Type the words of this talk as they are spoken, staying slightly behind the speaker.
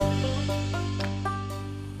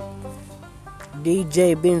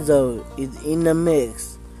DJ Benzo is in the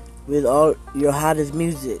mix with all your hottest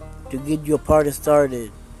music to get your party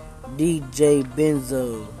started. DJ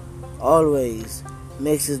Benzo always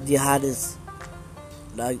mixes the hottest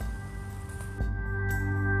like